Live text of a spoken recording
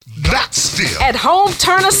still. At home,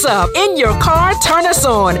 turn us up. In your car, turn us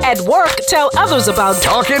on. At work, tell others about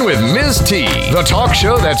Talking with Ms. T, the talk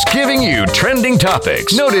show that's giving you trending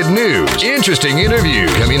topics, noted news, interesting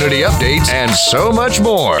interviews, community updates, and so much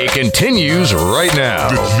more. It continues right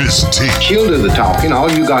now. With Ms. T. She'll do the talking.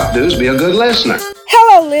 All you got to do is be a good listener.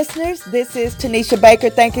 Hello, listeners. This is Tanisha Baker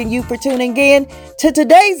thanking you for tuning in to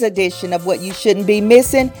today's edition of What You Shouldn't Be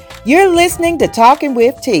Missing. You're listening to Talking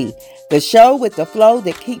with T, the show with the flow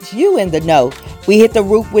that keeps you in the know. We hit the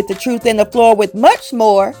roof with the truth and the floor with much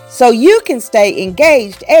more so you can stay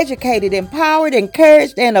engaged, educated, empowered,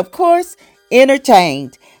 encouraged, and of course,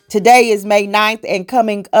 entertained. Today is May 9th, and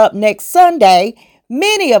coming up next Sunday,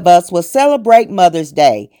 many of us will celebrate Mother's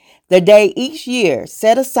Day, the day each year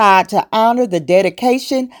set aside to honor the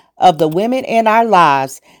dedication of the women in our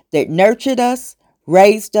lives that nurtured us,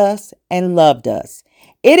 raised us, and loved us.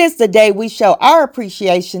 It is the day we show our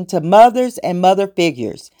appreciation to mothers and mother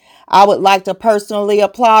figures. I would like to personally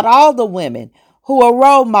applaud all the women who are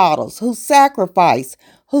role models, who sacrifice,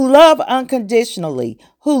 who love unconditionally,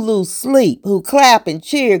 who lose sleep, who clap and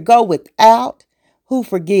cheer, go without, who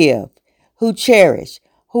forgive, who cherish,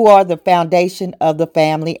 who are the foundation of the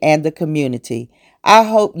family and the community. I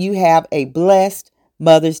hope you have a blessed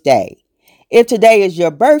Mother's Day. If today is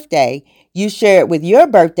your birthday, you share it with your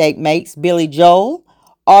birthday mates, Billy Joel,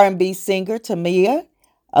 R&B singer Tamia,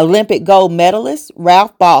 Olympic gold medalist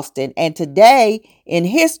Ralph Boston, and today in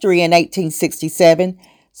history in 1867,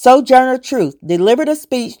 Sojourner Truth delivered a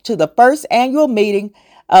speech to the first annual meeting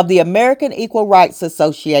of the American Equal Rights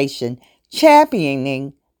Association,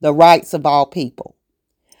 championing the rights of all people.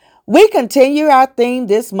 We continue our theme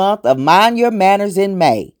this month of Mind Your Manners in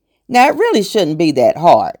May. Now, it really shouldn't be that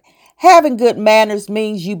hard. Having good manners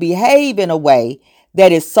means you behave in a way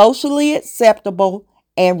that is socially acceptable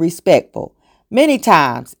and respectful. Many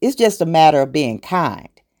times, it's just a matter of being kind.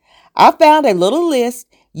 I found a little list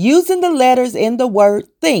using the letters in the word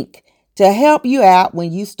think to help you out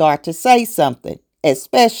when you start to say something,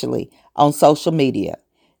 especially on social media.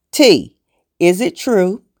 T, is it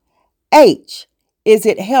true? H, is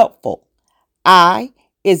it helpful? I,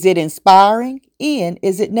 is it inspiring? N,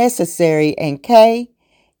 is it necessary? And K,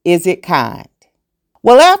 is it kind?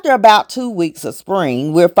 Well, after about 2 weeks of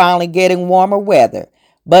spring, we're finally getting warmer weather,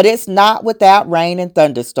 but it's not without rain and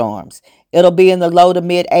thunderstorms. It'll be in the low to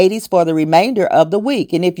mid 80s for the remainder of the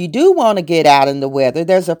week. And if you do want to get out in the weather,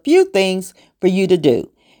 there's a few things for you to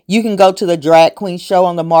do. You can go to the Drag Queen Show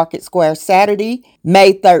on the Market Square Saturday,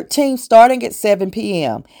 May 13th, starting at 7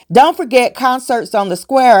 p.m. Don't forget, concerts on the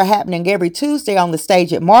square are happening every Tuesday on the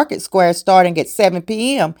stage at Market Square starting at 7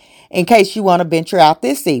 p.m. in case you want to venture out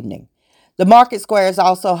this evening. The Market Square is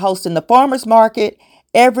also hosting the Farmers Market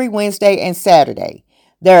every Wednesday and Saturday.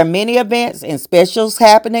 There are many events and specials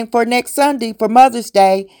happening for next Sunday for Mother's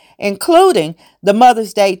Day, including the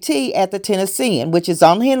Mother's Day Tea at the Tennessean, which is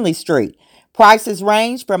on Henley Street. Prices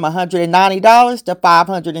range from $190 to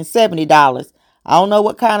 $570. I don't know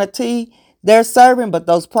what kind of tea they're serving, but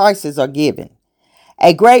those prices are given.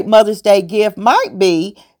 A great Mother's Day gift might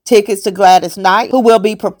be tickets to Gladys Knight, who will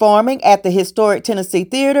be performing at the Historic Tennessee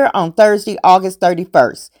Theater on Thursday, August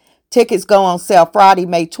 31st. Tickets go on sale Friday,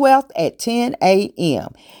 May 12th at 10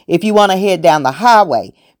 a.m. If you want to head down the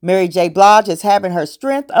highway, Mary J. Blige is having her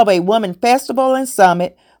Strength of a Woman Festival and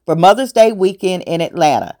Summit for Mother's Day weekend in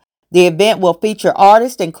Atlanta. The event will feature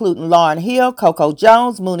artists including Lauryn Hill, Coco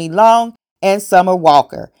Jones, Mooney Long, and Summer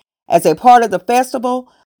Walker. As a part of the festival,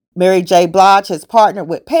 Mary J. Blige has partnered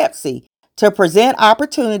with Pepsi to present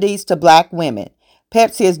opportunities to Black women.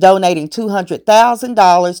 Pepsi is donating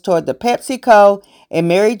 $200,000 toward the PepsiCo and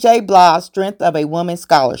Mary J. Blige Strength of a Woman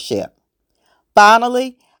Scholarship.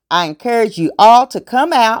 Finally, I encourage you all to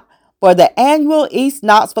come out for the annual East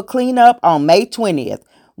Knoxville Cleanup on May 20th.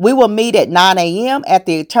 We will meet at 9 a.m. at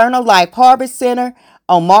the Eternal Life Harvest Center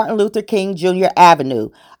on Martin Luther King Jr.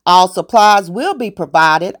 Avenue. All supplies will be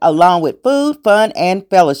provided along with food, fun, and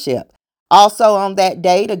fellowship. Also on that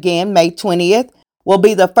date, again, May 20th, will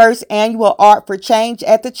be the first annual Art for Change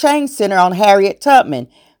at the Change Center on Harriet Tubman,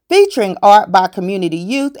 featuring art by community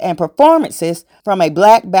youth and performances from a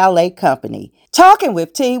Black ballet company. Talking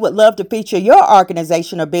with T would love to feature your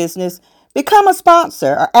organization or business. Become a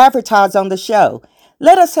sponsor or advertise on the show.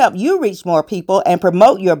 Let us help you reach more people and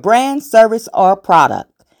promote your brand, service, or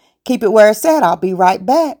product. Keep it where it's at. I'll be right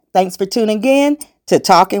back. Thanks for tuning in to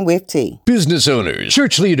Talking with T. Business owners,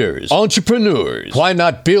 church leaders, entrepreneurs, why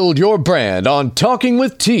not build your brand on Talking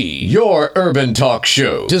with T, your urban talk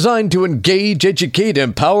show designed to engage, educate,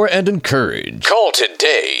 empower, and encourage. Call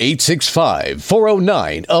today,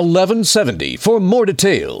 865-409-1170 for more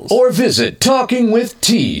details or visit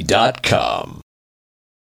talkingwitht.com.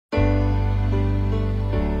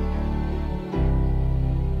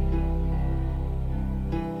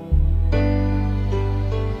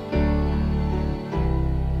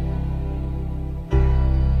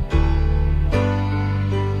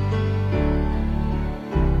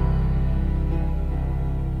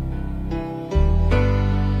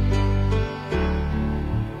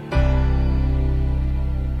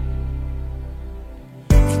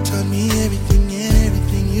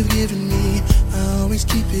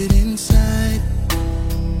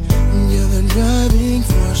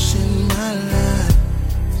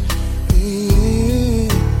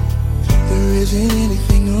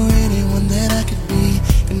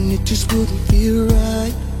 wouldn't feel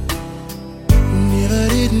right. Never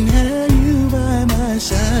didn't have you by my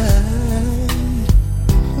side.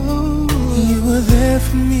 Oh, you were there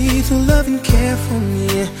for me to love and care for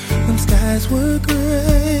me when skies were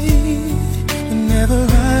gray. Whenever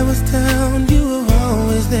I was down, you were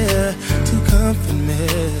always there to comfort me.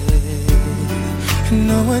 And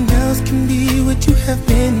no one else can be what you have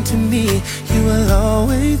been to me. You will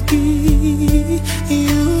always be,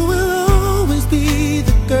 you will always be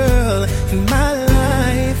the girl in my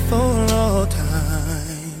life for all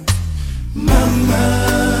time. Mama,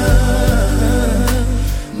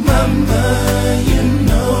 mama, you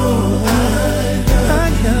know I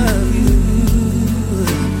love you.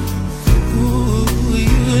 Ooh,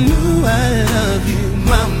 you know I love you,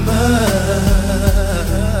 mama.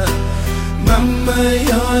 Mama,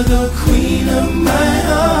 you're the queen of my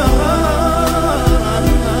heart.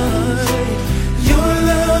 Your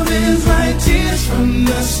love is like tears from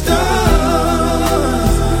the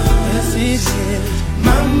stars. Yes, it is.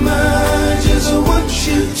 Mama, I just want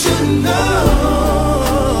you to know,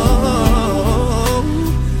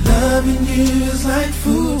 loving you is like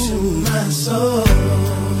food to my soul.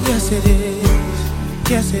 Yes, it is.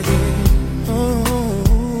 Yes, it is.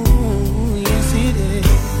 Oh, yes, it is.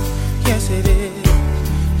 Yes, it is.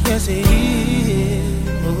 Yes, it is.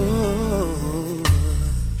 Oh,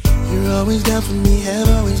 you're always down for me, have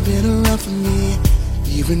always been around for me,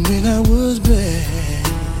 even when I was bad.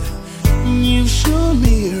 You showed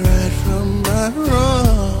me right from my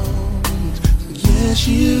wrongs. Yes,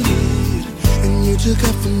 you did. And you took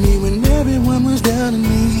up for me when everyone was down on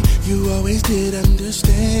me. You always did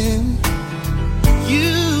understand.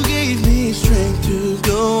 You gave me strength to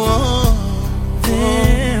go on.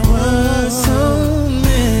 There were so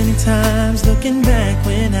many times looking back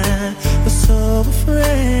when I was so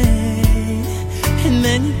afraid. And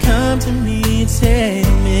then you come to me and say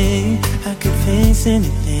to me I could face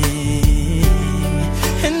anything.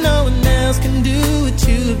 And no one else can do what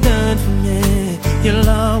you've done for me. You'll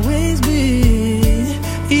always be,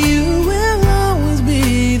 you will always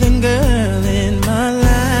be the girl in my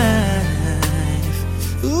life.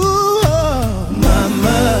 Ooh, oh,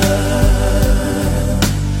 mama.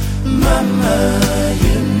 Mama,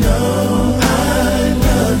 you know I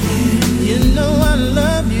love you. You know I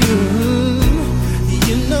love you.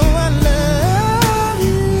 You know I love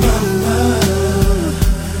you. Mama,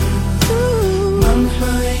 ooh.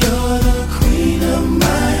 Mama, you're the queen of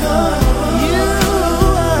my heart. You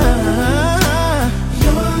are.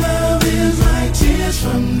 Your love is like tears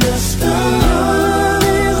from the stars. Your love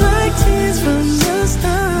is like tears from the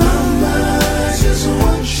stars. Mama, I just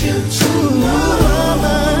want you to know.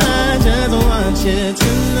 You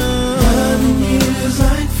to know loving you is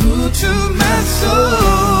like food to my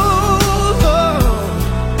soul.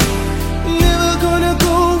 Never gonna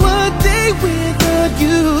go a day without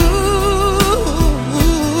you.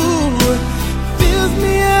 Fills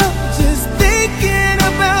me up just thinking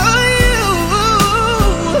about you.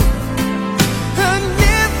 I'll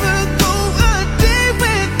never go a day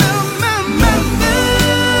without my mama.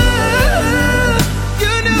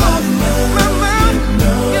 You know, mama,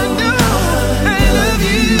 you know.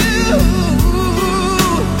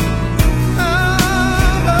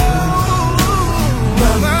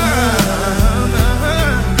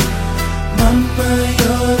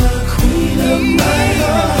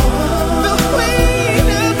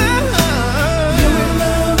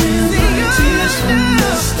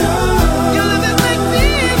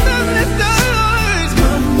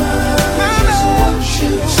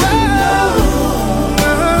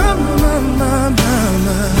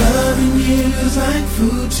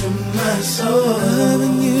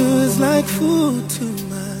 Loving you is like food to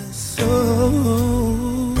my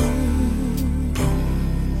soul.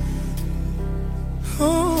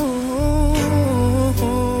 Oh,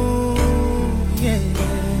 yeah.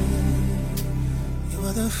 You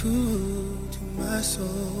are the food to my soul.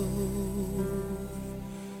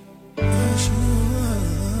 Yes, you are.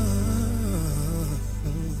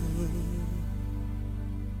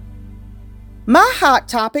 My hot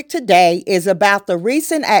topic today is about the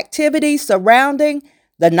recent activities surrounding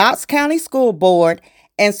the Knox County School Board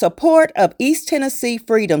in support of East Tennessee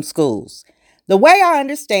Freedom Schools. The way I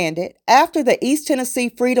understand it, after the East Tennessee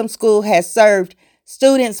Freedom School has served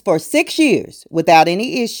students for 6 years without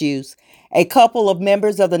any issues, a couple of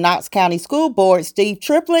members of the Knox County School Board, Steve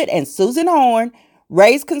Triplett and Susan Horn,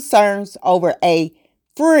 raised concerns over a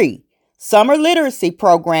free summer literacy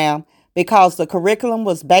program because the curriculum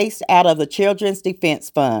was based out of the Children's Defense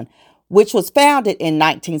Fund, which was founded in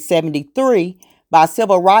 1973 by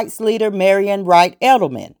civil rights leader Marion Wright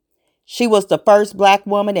Edelman. She was the first Black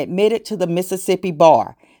woman admitted to the Mississippi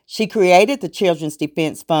bar. She created the Children's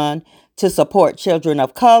Defense Fund to support children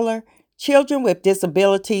of color, children with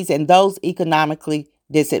disabilities, and those economically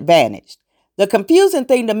disadvantaged. The confusing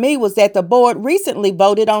thing to me was that the board recently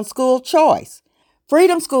voted on school choice.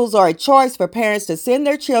 Freedom schools are a choice for parents to send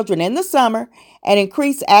their children in the summer and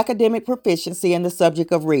increase academic proficiency in the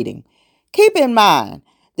subject of reading. Keep in mind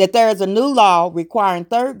that there is a new law requiring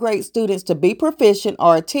third grade students to be proficient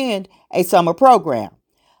or attend a summer program.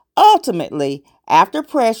 Ultimately, after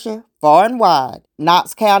pressure far and wide,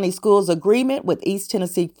 Knox County Schools' agreement with East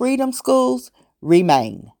Tennessee Freedom Schools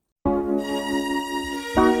remain.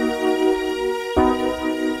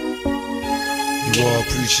 You all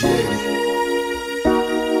appreciate it.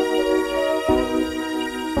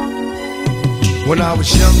 When I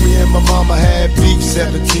was young, me and my mama had beef,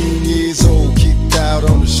 17 years old, kicked out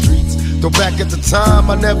on the streets. Though back at the time,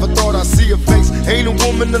 I never thought I'd see her face. Ain't a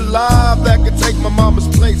woman alive that could take my mama's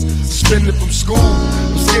place. Suspended from school,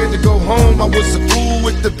 I'm scared to go home. I was a fool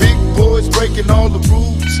with the big boys, breaking all the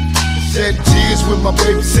rules. Shed tears with my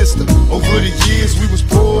baby sister. Over the years, we was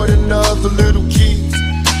poor than other little kids.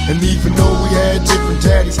 And even though we had different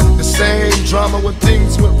daddies, the same drama when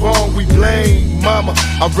things went wrong, we blame mama.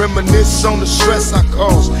 I reminisce on the stress I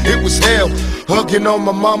caused. It was hell, hugging on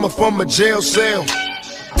my mama from a jail cell.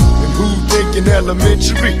 And who thinking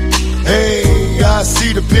elementary? Hey, I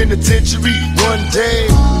see the penitentiary one day.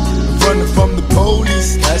 Running from the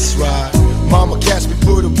police, that's right. Mama catch me,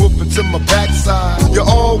 put a whooping to my backside. You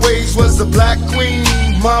always was a black queen,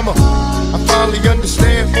 mama. I finally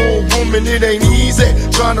understand, for a woman it ain't easy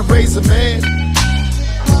trying to raise a man.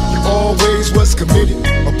 You always was committed,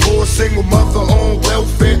 a poor single mother on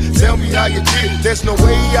welfare. Tell me how you did it, there's no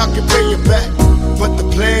way I can pay you back. But the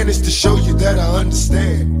plan is to show you that I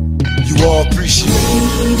understand. You all appreciate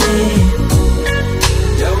it.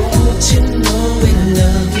 Don't you know we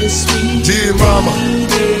love you, sweet dear mama.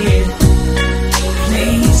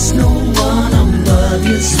 Place no one above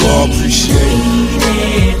you, you all appreciate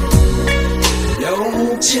it.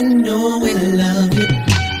 Don't you know we love you?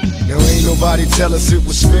 Now ain't nobody tell us it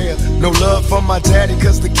was fair. No love from my daddy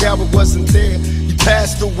cause the coward wasn't there. He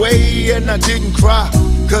passed away and I didn't cry,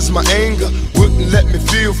 cause my anger wouldn't let me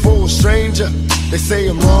feel for a stranger. They say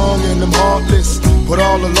I'm wrong and I'm heartless, but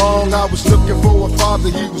all along I was looking for a father,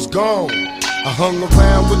 he was gone. I hung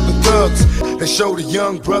around with the thugs that showed a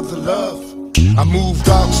young brother love. I moved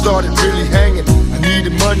out, started really hanging. I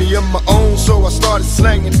needed money of my own, so I started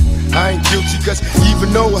slanging. I ain't guilty, cause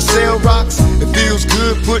even though I sell rocks, it feels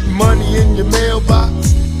good putting money in your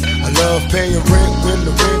mailbox. I love paying rent when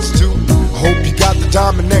the rent's due. I hope you got the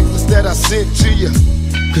diamond necklace that I sent to you.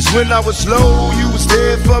 Cause when I was low, you was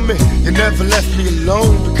there for me. You never left me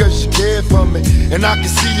alone because you cared for me. And I can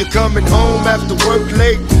see you coming home after work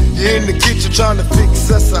late. You're in the kitchen trying to fix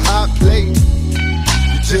us a hot plate.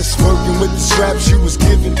 Just working with the scraps you was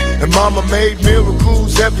given. And mama made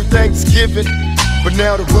miracles every Thanksgiving. But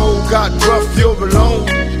now the road got rough, you're alone,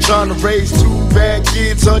 trying to raise two bad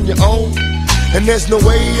kids on your own. And there's no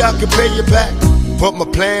way I can pay you back, but my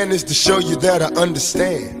plan is to show you that I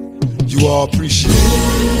understand. You all appreciate it.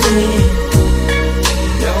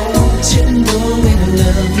 Don't you know we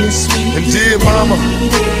love you, sweet and dear mama,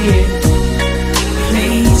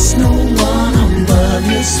 place no one above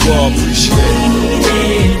you, sweet. You all appreciate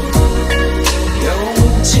it.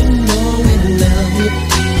 Don't you know we love you?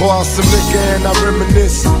 Pour out some liquor and I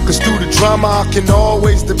reminisce, cause through the drama I can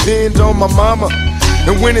always depend on my mama.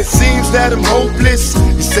 And when it seems that I'm hopeless,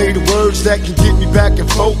 you say the words that can get me back in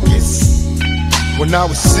focus. When I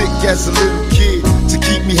was sick as a little kid, to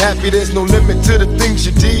keep me happy there's no limit to the things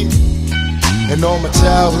you did. And all my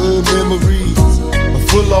childhood memories are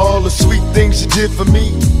full of all the sweet things you did for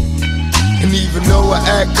me. And even though I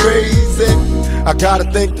act crazy, I gotta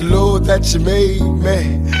thank the Lord that you made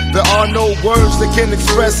me. There are no words that can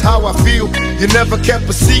express how I feel. You never kept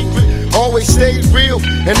a secret, always stayed real.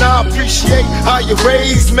 And I appreciate how you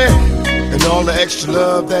raised me, and all the extra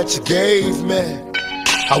love that you gave me.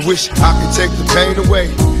 I wish I could take the pain away.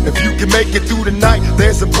 If you can make it through the night,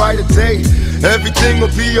 there's a brighter day. Everything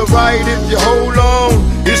will be alright if you hold on.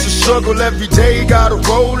 It's a struggle every day, gotta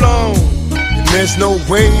roll on. And there's no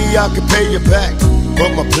way I can pay you back,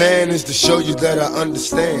 but my plan is to show you that I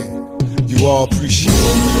understand. You all appreciate it.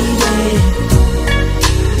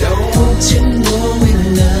 Don't you know we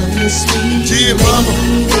love you, sweet dear mama.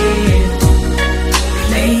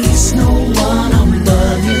 Place no one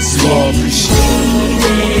above you, sweet. You all appreciate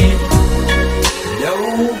it.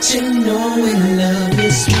 Don't you know we love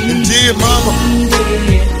you, sweet dear mama.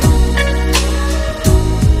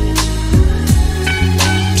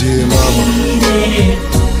 Dear mama.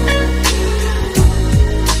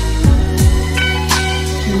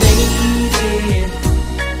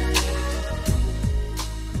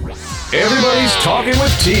 Everybody's Talking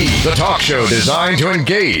with T, the talk show designed to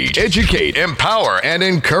engage, educate, empower, and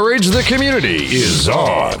encourage the community is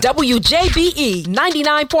on. WJBE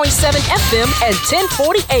 99.7 FM and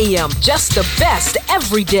 1040 AM. Just the best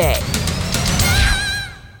every day.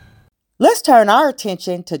 Let's turn our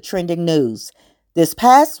attention to trending news. This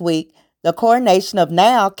past week, the coronation of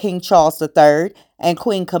now King Charles III and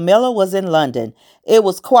Queen Camilla was in London. It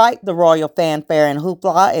was quite the royal fanfare and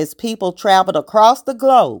hoopla as people traveled across the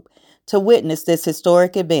globe to witness this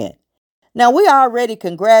historic event. Now, we already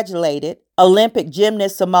congratulated Olympic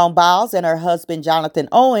gymnast Simone Biles and her husband Jonathan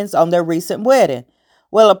Owens on their recent wedding.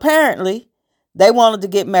 Well, apparently, they wanted to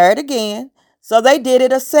get married again, so they did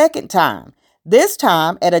it a second time, this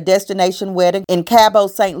time at a destination wedding in Cabo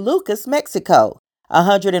San Lucas, Mexico.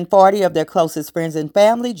 140 of their closest friends and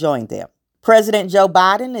family joined them. President Joe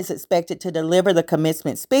Biden is expected to deliver the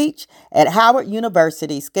commencement speech at Howard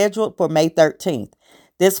University scheduled for May 13th.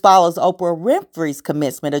 This follows Oprah Winfrey's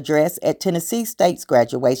commencement address at Tennessee State's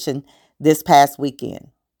graduation this past weekend.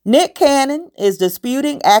 Nick Cannon is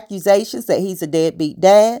disputing accusations that he's a deadbeat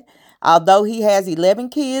dad. Although he has 11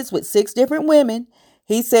 kids with 6 different women,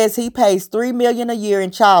 he says he pays $3 million a year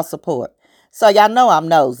in child support. So y'all know I'm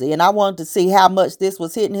nosy, and I wanted to see how much this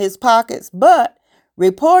was hitting his pockets, but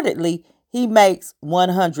reportedly, he makes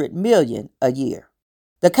 $100 million a year.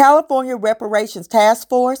 The California Reparations Task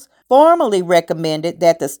Force formally recommended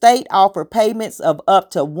that the state offer payments of up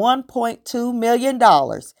to $1.2 million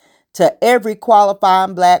to every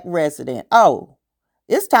qualifying Black resident. Oh,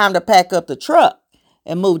 it's time to pack up the truck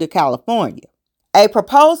and move to California. A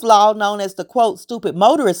proposed law known as the, quote, stupid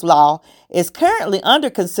motorist law is currently under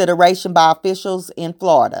consideration by officials in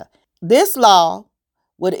Florida. This law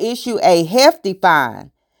would issue a hefty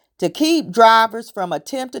fine to keep drivers from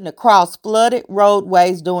attempting to cross flooded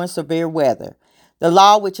roadways during severe weather. The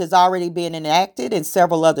law, which has already been enacted in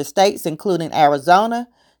several other states, including Arizona,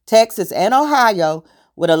 Texas, and Ohio,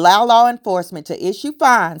 would allow law enforcement to issue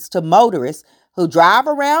fines to motorists who drive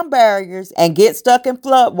around barriers and get stuck in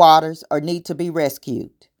floodwaters or need to be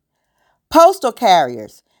rescued. Postal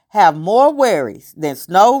carriers have more worries than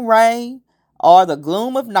snow, rain, or the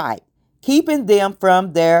gloom of night, keeping them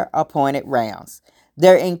from their appointed rounds.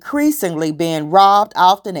 They're increasingly being robbed,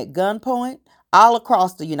 often at gunpoint, all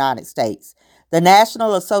across the United States. The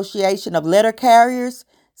National Association of Letter Carriers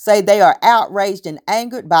say they are outraged and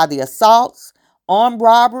angered by the assaults, armed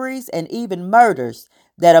robberies, and even murders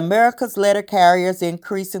that America's letter carriers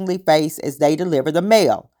increasingly face as they deliver the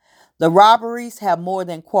mail. The robberies have more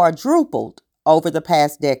than quadrupled over the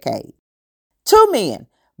past decade. 2 men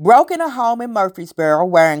broke in a home in Murfreesboro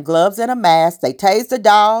wearing gloves and a mask. They tased a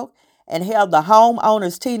dog and held the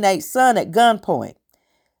homeowner's teenage son at gunpoint.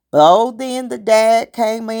 But then the dad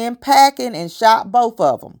came in packing and shot both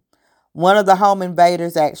of them. One of the home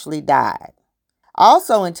invaders actually died.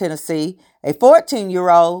 Also in Tennessee, a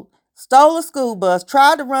 14-year-old stole a school bus,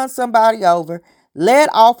 tried to run somebody over, led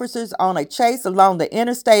officers on a chase along the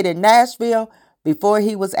interstate in Nashville before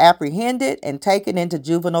he was apprehended and taken into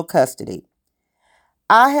juvenile custody.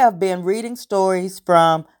 I have been reading stories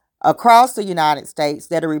from across the United States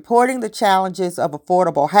that are reporting the challenges of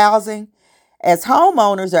affordable housing, as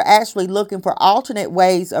homeowners are actually looking for alternate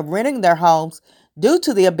ways of renting their homes due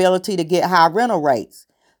to the ability to get high rental rates.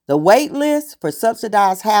 The wait list for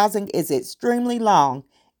subsidized housing is extremely long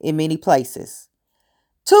in many places.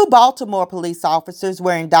 2 Baltimore police officers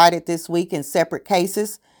were indicted this week in separate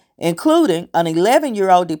cases, including an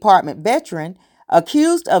 11-year-old department veteran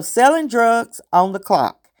accused of selling drugs on the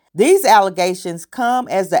clock. These allegations come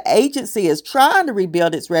as the agency is trying to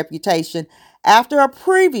rebuild its reputation after a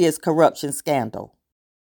previous corruption scandal.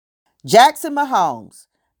 Jackson Mahomes,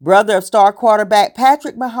 brother of star quarterback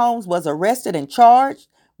Patrick Mahomes, was arrested and charged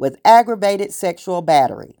with aggravated sexual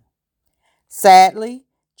battery. Sadly,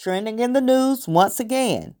 trending in the news once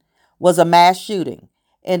again was a mass shooting.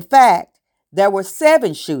 In fact, there were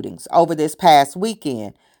 7 shootings over this past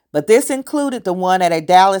weekend, but this included the one at a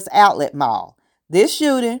Dallas outlet mall. This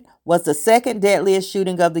shooting was the second deadliest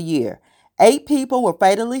shooting of the year. 8 people were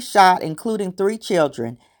fatally shot, including 3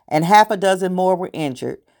 children, and half a dozen more were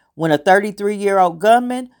injured when a 33-year-old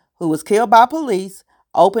gunman who was killed by police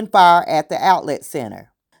opened fire at the outlet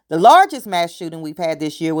center. The largest mass shooting we've had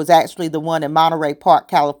this year was actually the one in Monterey Park,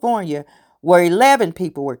 California, where 11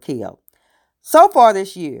 people were killed. So far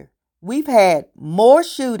this year, we've had more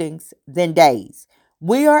shootings than days.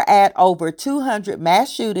 We are at over 200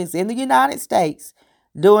 mass shootings in the United States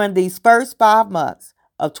during these first 5 months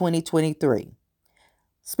of 2023.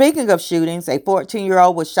 Speaking of shootings, a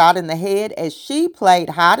 14-year-old was shot in the head as she played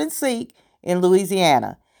hide and seek in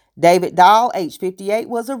Louisiana. David Dahl, age 58,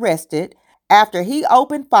 was arrested after he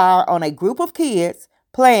opened fire on a group of kids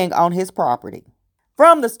playing on his property.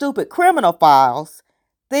 From the Stupid Criminal Files,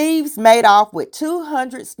 thieves made off with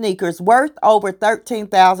 200 sneakers worth over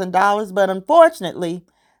 $13,000, but unfortunately,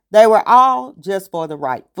 they were all just for the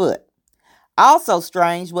right foot. Also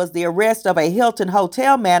strange was the arrest of a Hilton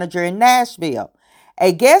hotel manager in Nashville.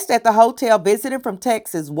 A guest at the hotel visiting from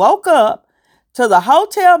Texas woke up to the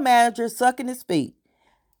hotel manager sucking his feet.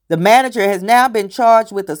 The manager has now been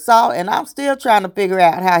charged with assault, and I'm still trying to figure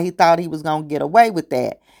out how he thought he was going to get away with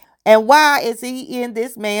that. And why is he in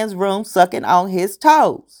this man's room sucking on his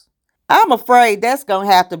toes? I'm afraid that's going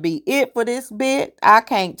to have to be it for this bit. I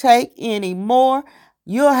can't take any more.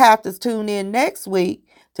 You'll have to tune in next week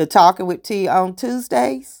to Talking with T on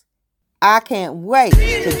Tuesdays. I can't wait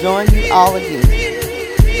to join you all again.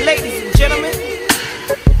 Ladies and gentlemen.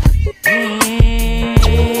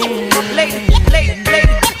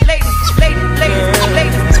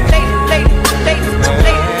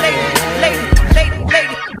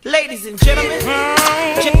 Ladies and gentlemen,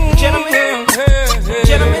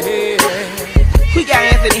 gentlemen, we got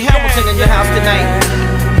Anthony Hamilton in the house tonight.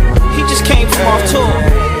 He just came from off tour.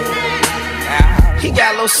 He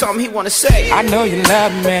got a little something he wanna say. I know you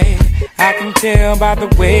love me. I can tell by the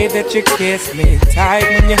way that you kiss me tight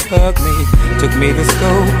when you hug me. Took me to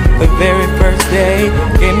school the very first day.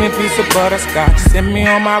 Gave me a piece of butterscotch, sent me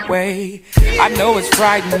on my way. I know it's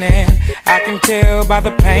frightening. I can tell by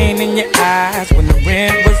the pain in your eyes when the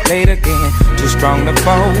rent was late again. Too strong to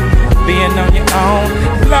fold, being on your own.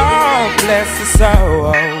 Lord bless your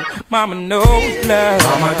soul. Mama knows love.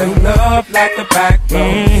 Mama do love like the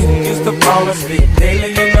backbone. Used to fall asleep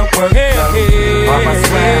daily in the work. Mama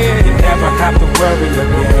swear you never have to worry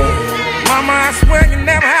again. Mama, I swear you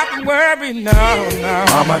never have to worry, no.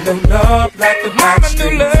 Mama do love like the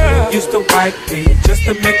backstreets. Used to wipe me just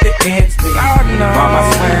to make the ends meet. Oh, no. Mama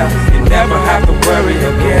swear you never have to worry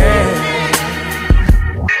again.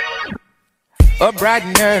 Up bright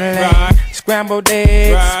and early, scrambled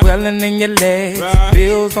eggs, swelling in your legs,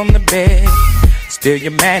 bills on the bed. Still you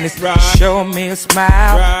managed to show me a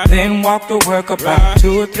smile, then walk to work about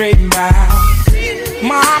 2 or 3 miles.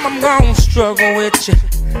 Mom, I'm gonna struggle with you.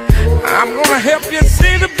 I'm gonna help you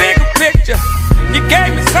see the bigger picture. You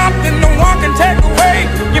gave me something no one can take away.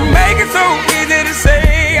 You make it so easy to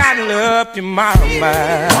say I love you,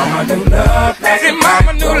 mama. Mama do love like a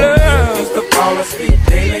mama do love. Used to fall asleep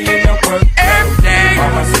daily in the work every day.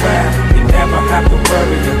 Mama swear you never have to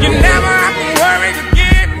worry again. You never have to worry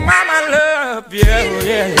again. Mama love you,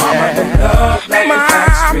 yeah. Mama do love like a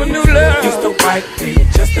backstreet. Used to wipe me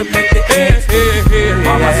just to make the ends meet.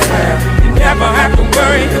 Mama swear you never have to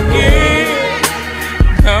worry again.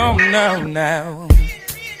 No.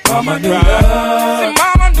 Mama do love. See,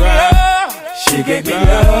 mama do love. She gave me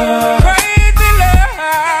love. Crazy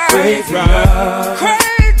love. Crazy love.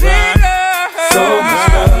 Crazy love. So much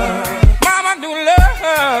love. Mama do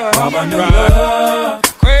love. Mama do love.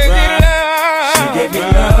 Crazy love. She gave me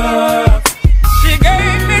love. She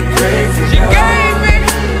gave me crazy love. She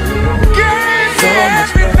gave me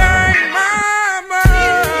everything, mama.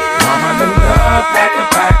 Mama do love like a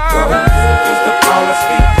backbone. Used to fall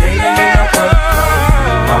asleep daily in the work.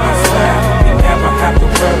 Mama swear you never have to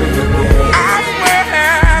worry again. I swear,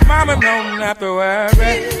 mama don't have to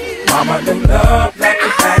worry. Mama do love like the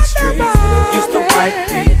backstreets. Used to wipe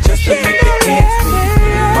me just to make the ends meet.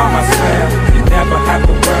 Mama swear you never have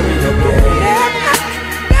to worry again.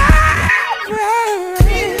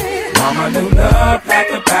 Mama do love like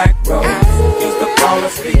the back road. Used to fall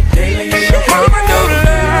asleep daily in the work.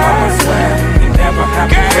 Mama swear you never have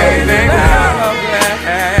to worry again.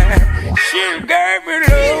 She gave me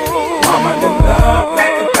love. Mama do love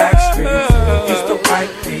like the backstreets. Used to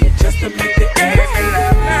wipe me just to make the ends meet.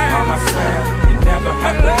 Mama swear you never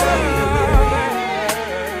have to worry again.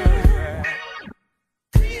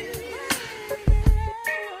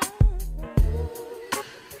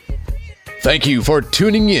 Thank you for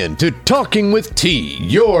tuning in to Talking with T,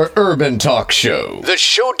 your urban talk show. The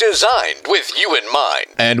show designed with you in mind.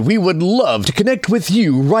 And we would love to connect with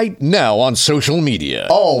you right now on social media.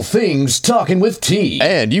 All things Talking with T.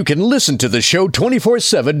 And you can listen to the show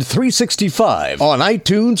 24/7, 365 on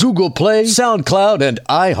iTunes, Google Play, SoundCloud, and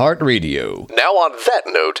iHeartRadio. Now on that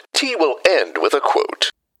note, T will end with a quote.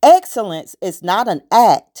 Excellence is not an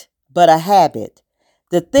act, but a habit.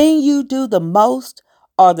 The thing you do the most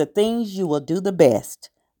are the things you will do the best.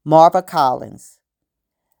 Marva Collins.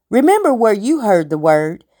 Remember where you heard the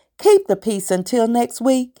word. Keep the peace until next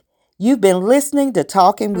week. You've been listening to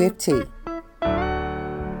Talking with T.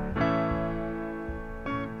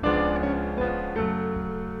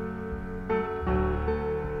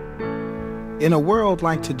 In a world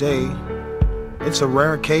like today, it's a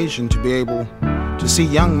rare occasion to be able to see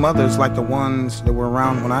young mothers like the ones that were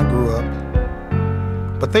around when I grew up.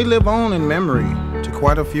 But they live on in memory to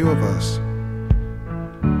quite a few of us.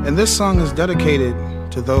 And this song is dedicated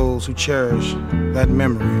to those who cherish that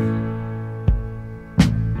memory.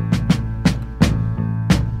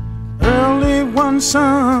 Early one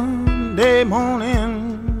Sunday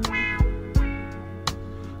morning,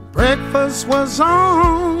 breakfast was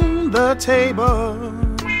on the table.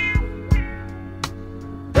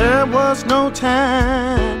 There was no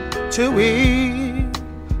time to eat.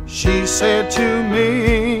 She said to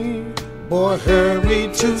me, boy, hurry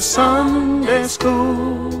to Sunday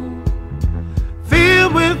school,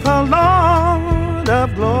 filled with a Lord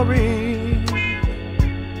of glory.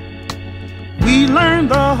 We learned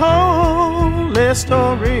the holy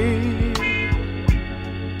story.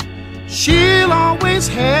 She'll always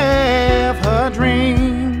have her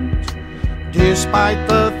dreams, despite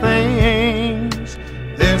the things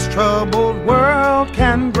this troubled world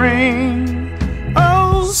can bring.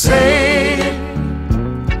 Oh, say,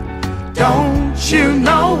 don't you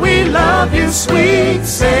know we love you, sweet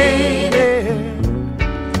Sadie?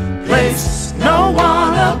 Place no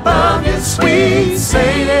one above you, sweet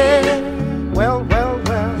Sadie. Well, well,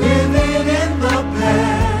 well, living in the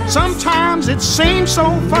past. Sometimes it seems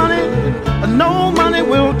so funny, no money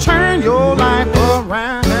will turn your life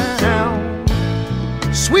around.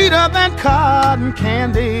 Sweeter than cotton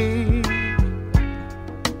candy,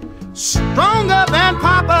 stronger than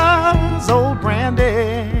Papa's old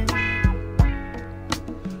brandy.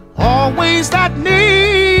 Always that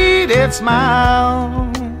needed smile.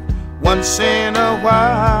 Once in a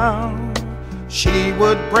while, she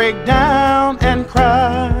would break down and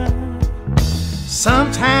cry.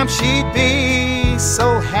 Sometimes she'd be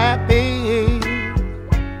so happy,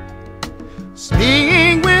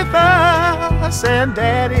 being with us and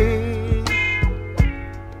Daddy,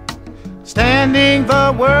 standing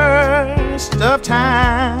the worst of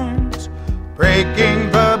times, breaking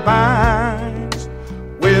the binds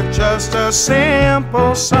with just a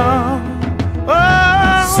simple song.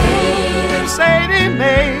 Oh, Sadie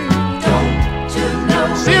Mae, don't you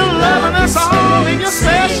know still loving us all in your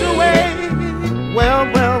special way. Well,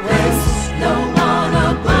 well, well, there's no one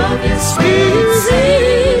above you,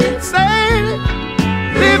 sweet Sadie,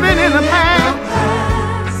 living in the past.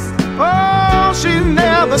 Oh, she's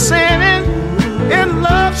never sinning. In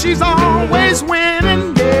love, she's always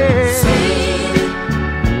winning. Yeah.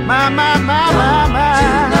 My, my, my, my, my. You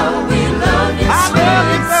know we love you, I love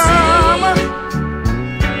you, girl.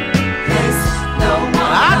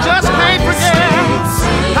 I just can't forget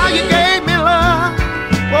how you gave me love.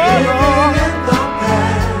 Oh, Lord.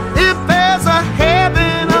 If there's a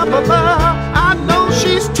heaven up above, I know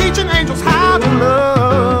she's teaching angels how to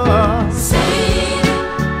love.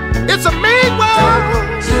 It's a mean world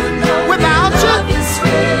without you.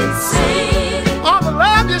 All the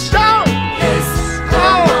love you show.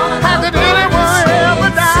 Oh, how did anyone ever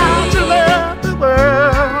doubt you love the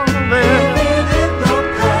world?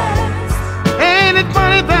 Ain't it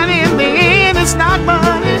funny that in the end it's not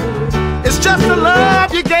money, it's just the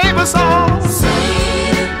love you gave us all.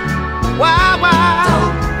 Why,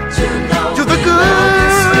 to the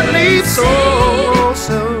good lead so.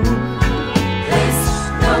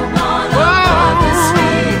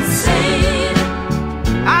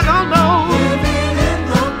 I don't know.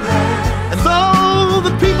 And though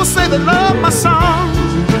the people say they love my songs,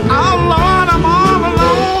 oh Lord, I'm all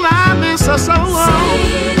alone. I miss her so long.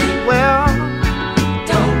 Well,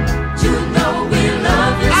 don't you know we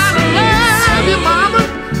love you? I love you, Mama.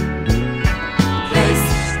 Place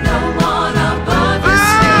no one above you.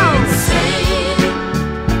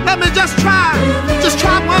 Let me just try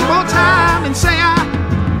one more time and say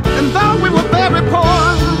and though we were very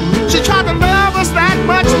poor, she tried to love us that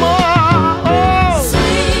much more. Oh,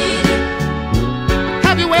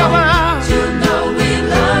 have you ever?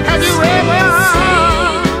 Have you ever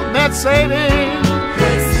met Sadie?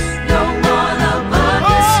 No one above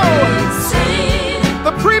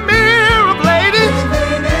the premier of ladies.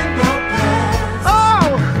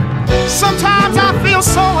 Oh, sometimes I feel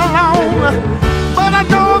so alone, but I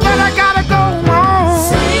know that I gotta go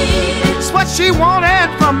on. It's what she wanted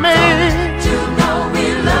from me.